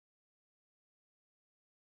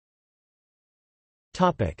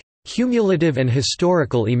 Cumulative and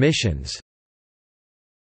historical emissions.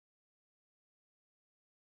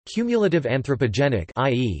 Cumulative anthropogenic,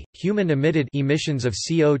 i.e., human-emitted emissions of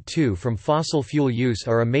CO2 from fossil fuel use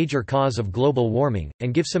are a major cause of global warming,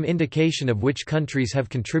 and give some indication of which countries have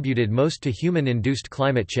contributed most to human-induced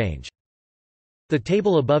climate change. The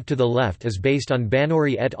table above to the left is based on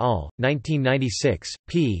Banori et al., 1996,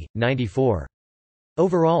 p. 94.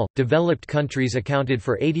 Overall, developed countries accounted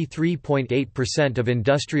for 83.8% of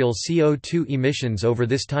industrial CO2 emissions over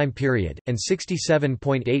this time period, and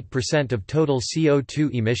 67.8% of total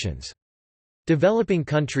CO2 emissions. Developing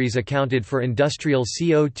countries accounted for industrial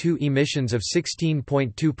CO2 emissions of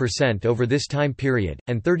 16.2% over this time period,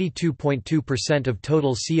 and 32.2% of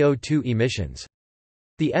total CO2 emissions.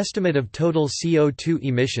 The estimate of total CO2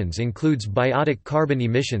 emissions includes biotic carbon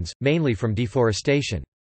emissions, mainly from deforestation.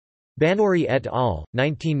 Banori et al.,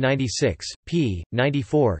 1996, p.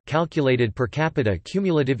 94 calculated per capita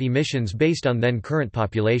cumulative emissions based on then current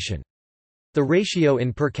population. The ratio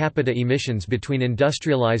in per capita emissions between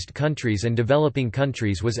industrialized countries and developing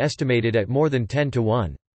countries was estimated at more than 10 to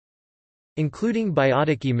 1. Including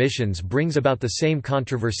biotic emissions brings about the same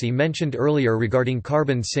controversy mentioned earlier regarding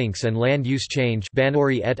carbon sinks and land use change.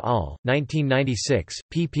 Banori et al., 1996,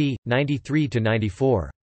 pp. 93-94.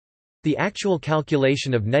 The actual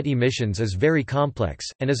calculation of net emissions is very complex,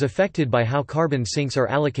 and is affected by how carbon sinks are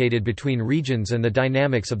allocated between regions and the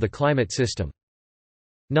dynamics of the climate system.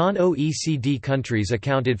 Non-OECD countries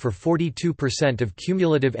accounted for 42% of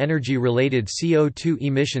cumulative energy-related CO2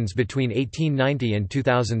 emissions between 1890 and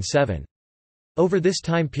 2007. Over this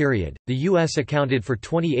time period, the US accounted for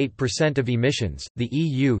 28% of emissions, the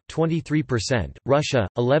EU, 23%, Russia,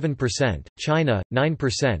 11%, China,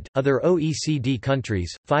 9%, other OECD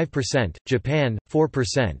countries, 5%, Japan,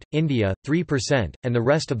 4%, India, 3%, and the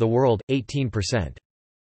rest of the world, 18%.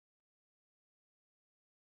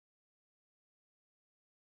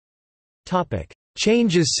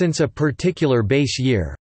 Changes since a particular base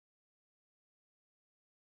year.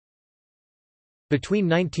 Between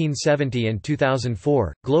 1970 and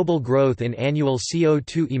 2004, global growth in annual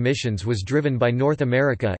CO2 emissions was driven by North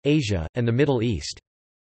America, Asia, and the Middle East.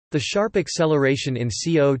 The sharp acceleration in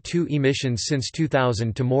CO2 emissions since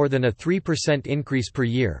 2000 to more than a 3% increase per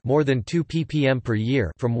year, more than 2 ppm per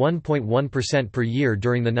year, from 1.1% per year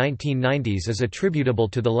during the 1990s is attributable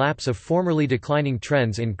to the lapse of formerly declining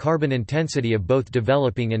trends in carbon intensity of both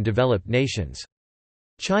developing and developed nations.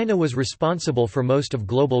 China was responsible for most of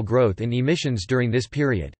global growth in emissions during this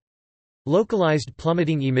period. Localized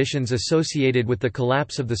plummeting emissions associated with the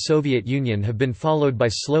collapse of the Soviet Union have been followed by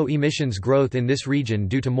slow emissions growth in this region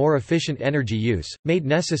due to more efficient energy use, made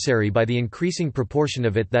necessary by the increasing proportion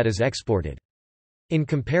of it that is exported. In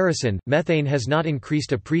comparison, methane has not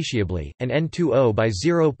increased appreciably, and N2O by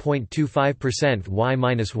 0.25%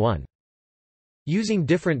 y-1. Using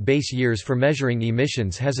different base years for measuring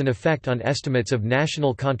emissions has an effect on estimates of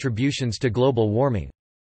national contributions to global warming.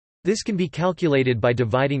 This can be calculated by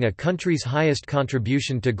dividing a country's highest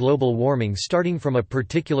contribution to global warming starting from a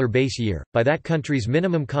particular base year, by that country's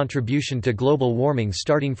minimum contribution to global warming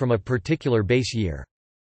starting from a particular base year.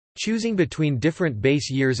 Choosing between different base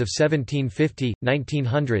years of 1750,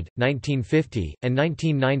 1900, 1950, and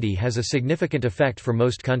 1990 has a significant effect for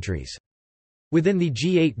most countries. Within the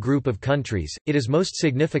G8 group of countries, it is most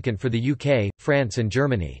significant for the UK, France and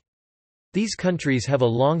Germany. These countries have a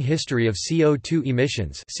long history of CO2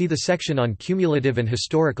 emissions. See the section on cumulative and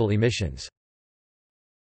historical emissions.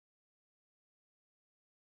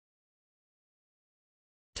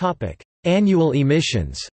 Topic: Annual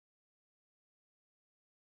emissions.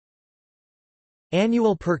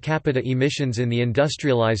 Annual per capita emissions in the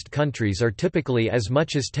industrialized countries are typically as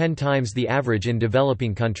much as 10 times the average in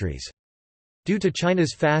developing countries. Due to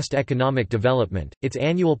China's fast economic development, its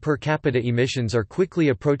annual per capita emissions are quickly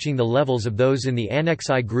approaching the levels of those in the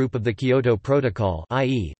Annex I group of the Kyoto Protocol,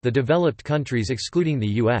 i.e., the developed countries excluding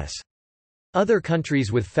the U.S. Other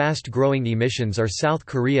countries with fast-growing emissions are South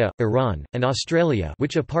Korea, Iran, and Australia,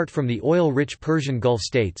 which apart from the oil-rich Persian Gulf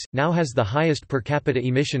states, now has the highest per capita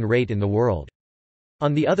emission rate in the world.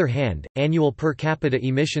 On the other hand, annual per capita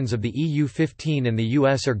emissions of the EU-15 and the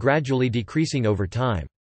US are gradually decreasing over time.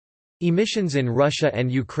 Emissions in Russia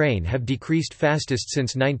and Ukraine have decreased fastest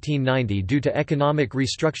since 1990 due to economic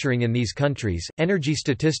restructuring in these countries. Energy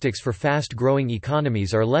statistics for fast-growing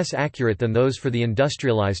economies are less accurate than those for the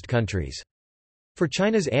industrialized countries. For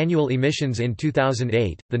China's annual emissions in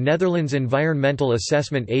 2008, the Netherlands Environmental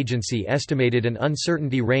Assessment Agency estimated an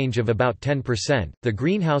uncertainty range of about 10%. The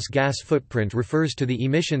greenhouse gas footprint refers to the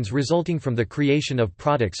emissions resulting from the creation of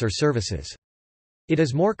products or services. It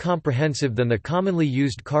is more comprehensive than the commonly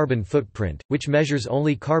used carbon footprint, which measures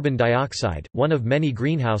only carbon dioxide, one of many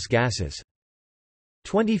greenhouse gases.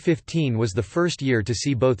 2015 was the first year to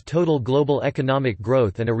see both total global economic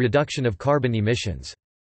growth and a reduction of carbon emissions.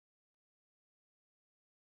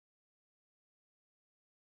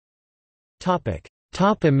 Top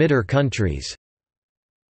emitter countries.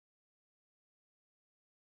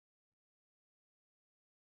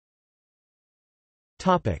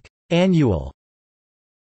 Annual.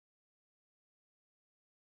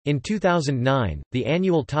 In 2009, the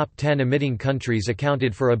annual top 10 emitting countries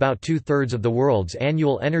accounted for about two-thirds of the world's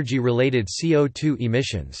annual energy-related CO2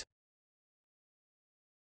 emissions.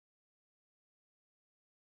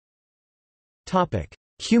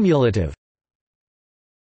 Cumulative.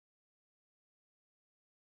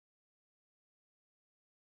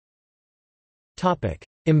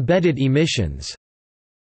 Embedded emissions.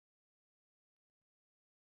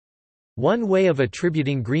 One way of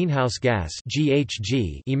attributing greenhouse gas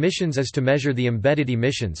 (GHG) emissions is to measure the embedded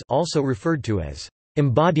emissions, also referred to as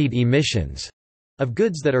embodied emissions, of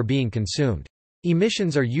goods that are being consumed.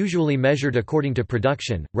 Emissions are usually measured according to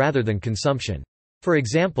production, rather than consumption. For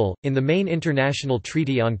example, in the main international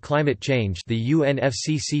treaty on climate change, the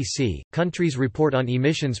UNFCCC, countries report on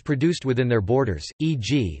emissions produced within their borders,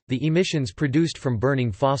 e.g., the emissions produced from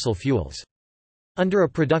burning fossil fuels. Under a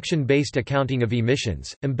production-based accounting of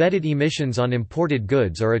emissions, embedded emissions on imported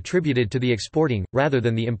goods are attributed to the exporting, rather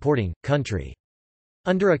than the importing, country.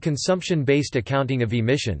 Under a consumption-based accounting of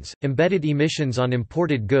emissions, embedded emissions on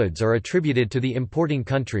imported goods are attributed to the importing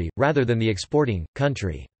country, rather than the exporting,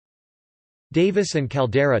 country. Davis and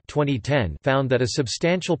Caldera 2010 found that a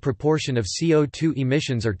substantial proportion of CO2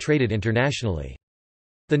 emissions are traded internationally.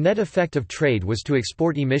 The net effect of trade was to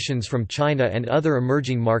export emissions from China and other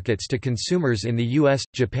emerging markets to consumers in the US,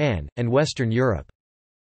 Japan, and Western Europe.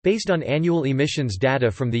 Based on annual emissions data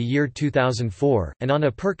from the year 2004, and on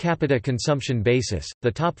a per capita consumption basis, the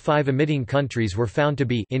top 5 emitting countries were found to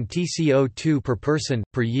be in TCO2 per person,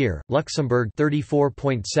 per year, Luxembourg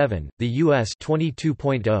 34.7, the US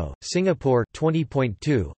 22.0, Singapore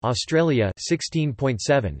 20.2, Australia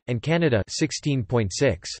 16.7, and Canada 16.6.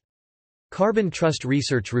 Carbon Trust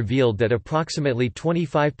research revealed that approximately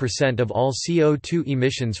 25% of all CO2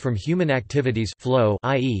 emissions from human activities flow,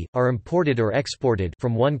 i.e., are imported or exported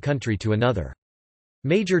from one country to another.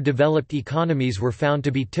 Major developed economies were found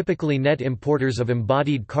to be typically net importers of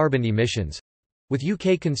embodied carbon emissions, with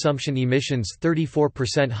UK consumption emissions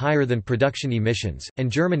 34% higher than production emissions, and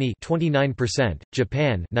Germany 29%,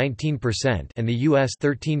 Japan 19%, and the US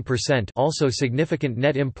 13% also significant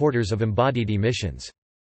net importers of embodied emissions.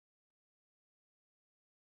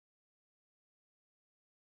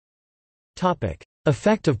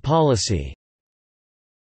 Effect of policy.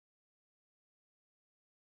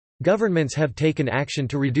 Governments have taken action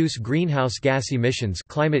to reduce greenhouse gas emissions,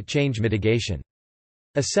 climate change mitigation.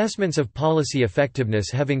 Assessments of policy effectiveness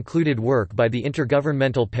have included work by the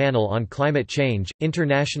Intergovernmental Panel on Climate Change,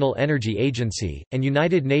 International Energy Agency, and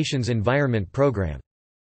United Nations Environment Programme.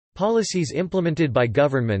 Policies implemented by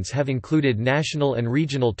governments have included national and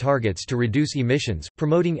regional targets to reduce emissions,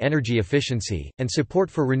 promoting energy efficiency, and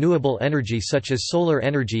support for renewable energy such as solar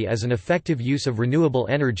energy as an effective use of renewable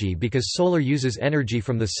energy because solar uses energy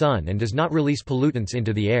from the sun and does not release pollutants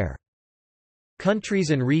into the air. Countries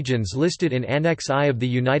and regions listed in Annex I of the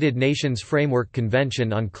United Nations Framework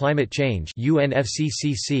Convention on Climate Change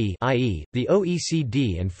 (UNFCCC), i.e., the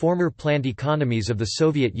OECD and former planned economies of the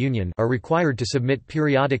Soviet Union, are required to submit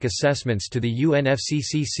periodic assessments to the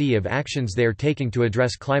UNFCCC of actions they are taking to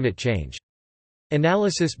address climate change.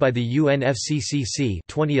 Analysis by the UNFCCC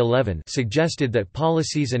 2011 suggested that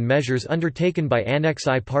policies and measures undertaken by Annex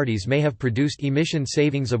I parties may have produced emission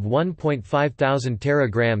savings of 1.5 thousand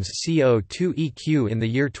teragrams CO2 eq in the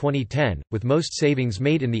year 2010, with most savings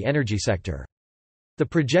made in the energy sector. The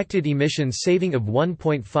projected emissions saving of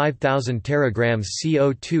 1.5 thousand teragrams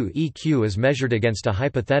CO2 eq is measured against a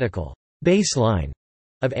hypothetical baseline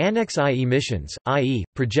of Annex I emissions, i.e.,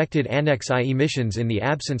 projected Annex I emissions in the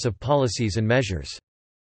absence of policies and measures.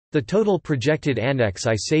 The total projected Annex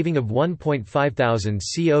I saving of 1.5 thousand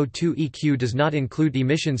CO2 eq does not include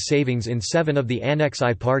emissions savings in 7 of the Annex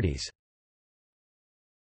I parties.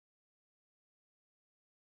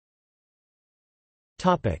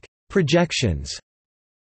 Projections.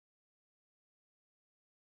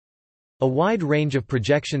 A wide range of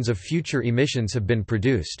projections of future emissions have been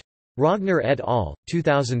produced. Rogner et al.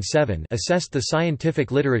 2007 assessed the scientific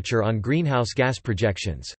literature on greenhouse gas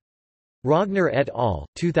projections. Rogner et al.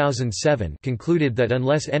 2007 concluded that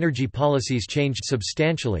unless energy policies changed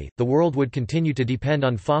substantially, the world would continue to depend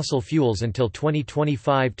on fossil fuels until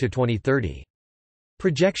 2025 to 2030.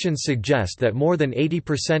 Projections suggest that more than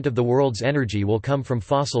 80% of the world's energy will come from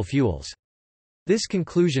fossil fuels. This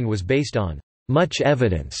conclusion was based on much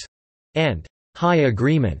evidence and high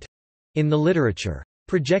agreement in the literature.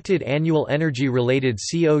 Projected annual energy-related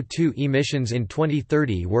CO2 emissions in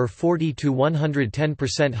 2030 were 40 to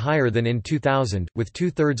 110% higher than in 2000, with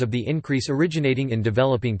two-thirds of the increase originating in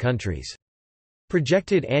developing countries.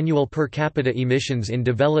 Projected annual per capita emissions in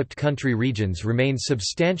developed country regions remain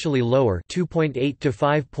substantially lower 2.8 to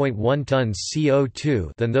 5.1 tons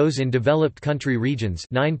CO2 than those in developed country regions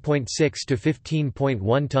 9.6 to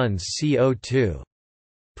 15.1 tons CO2.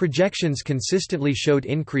 Projections consistently showed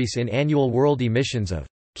increase in annual world emissions of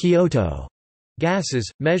Kyoto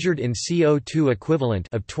gases, measured in CO2 equivalent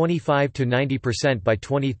of 25 to 90% by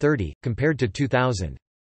 2030, compared to 2000.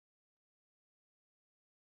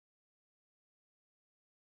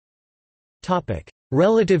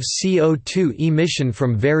 Relative CO2 emission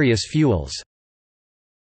from various fuels.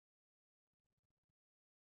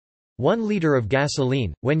 1 liter of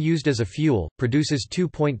gasoline, when used as a fuel, produces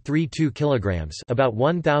 2.32 kilograms, about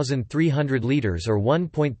 1,300 liters or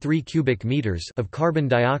 1.3 cubic meters of carbon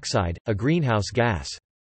dioxide, a greenhouse gas.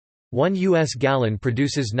 1 U.S. gallon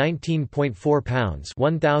produces 19.4 pounds,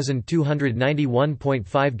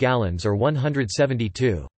 1,291.5 gallons or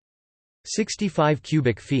 172.65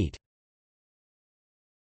 cubic feet.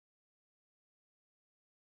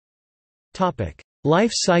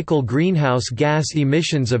 Life cycle greenhouse gas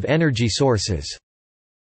emissions of energy sources.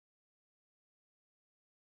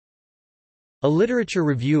 A literature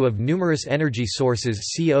review of numerous energy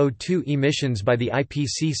sources' CO2 emissions by the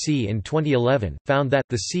IPCC in 2011, found that,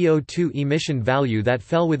 the CO2 emission value that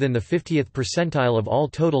fell within the 50th percentile of all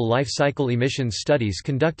total life cycle emissions studies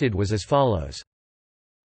conducted was as follows.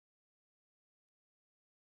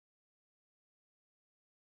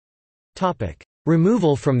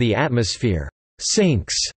 Removal from the atmosphere.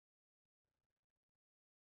 Sinks.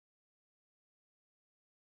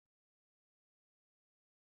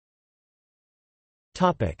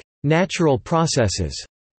 Natural processes.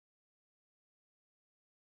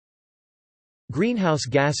 Greenhouse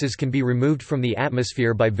gases can be removed from the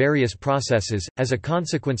atmosphere by various processes, as a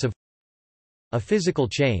consequence of a physical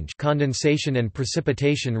change. Condensation and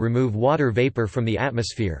precipitation remove water vapor from the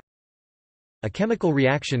atmosphere. A chemical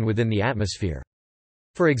reaction within the atmosphere.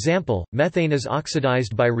 For example, methane is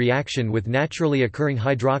oxidized by reaction with naturally occurring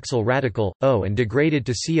hydroxyl radical, O, and degraded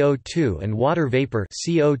to CO2, and water vapor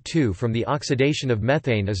CO2 from the oxidation of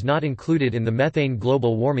methane is not included in the methane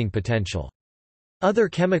global warming potential. Other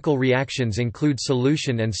chemical reactions include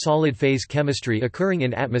solution and solid phase chemistry occurring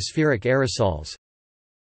in atmospheric aerosols.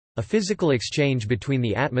 A physical exchange between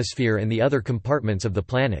the atmosphere and the other compartments of the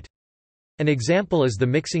planet. An example is the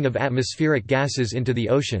mixing of atmospheric gases into the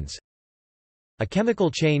oceans. A chemical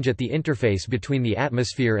change at the interface between the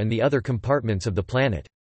atmosphere and the other compartments of the planet.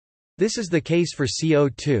 This is the case for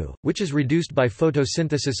CO2, which is reduced by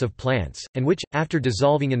photosynthesis of plants, and which, after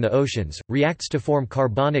dissolving in the oceans, reacts to form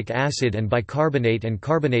carbonic acid and bicarbonate and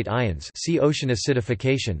carbonate ions. See ocean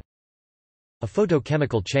acidification. A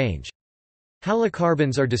photochemical change.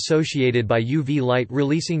 Halocarbons are dissociated by UV light,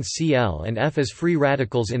 releasing Cl and F as free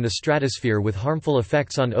radicals in the stratosphere with harmful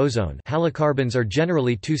effects on ozone. Halocarbons are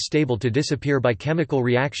generally too stable to disappear by chemical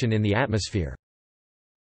reaction in the atmosphere.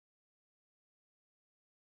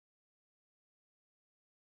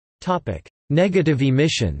 Negative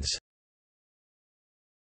emissions.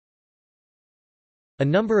 A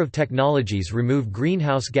number of technologies remove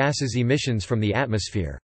greenhouse gases emissions from the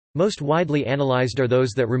atmosphere. Most widely analyzed are those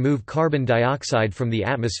that remove carbon dioxide from the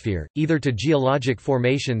atmosphere, either to geologic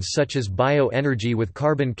formations such as bioenergy with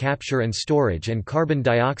carbon capture and storage and carbon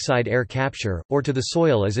dioxide air capture, or to the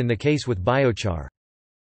soil as in the case with biochar.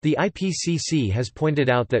 The IPCC has pointed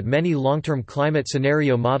out that many long-term climate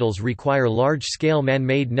scenario models require large-scale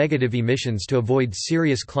man-made negative emissions to avoid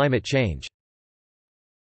serious climate change.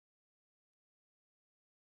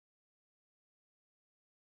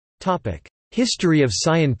 History of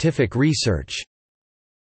scientific research.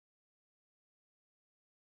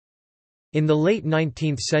 In the late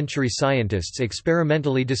 19th century, scientists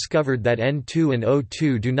experimentally discovered that N2 and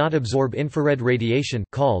O2 do not absorb infrared radiation,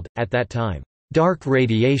 called, at that time, dark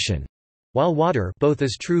radiation, while water, both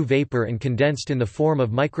as true vapor and condensed in the form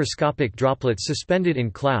of microscopic droplets suspended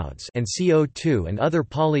in clouds, and CO2 and other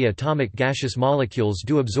polyatomic gaseous molecules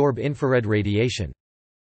do absorb infrared radiation.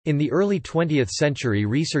 In the early 20th century,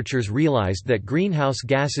 researchers realized that greenhouse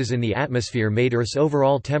gases in the atmosphere made Earth's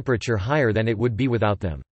overall temperature higher than it would be without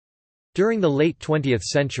them. During the late 20th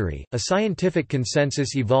century, a scientific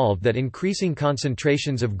consensus evolved that increasing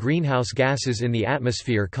concentrations of greenhouse gases in the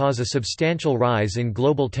atmosphere cause a substantial rise in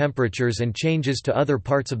global temperatures and changes to other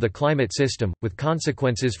parts of the climate system, with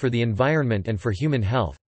consequences for the environment and for human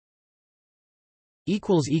health.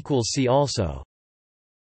 See also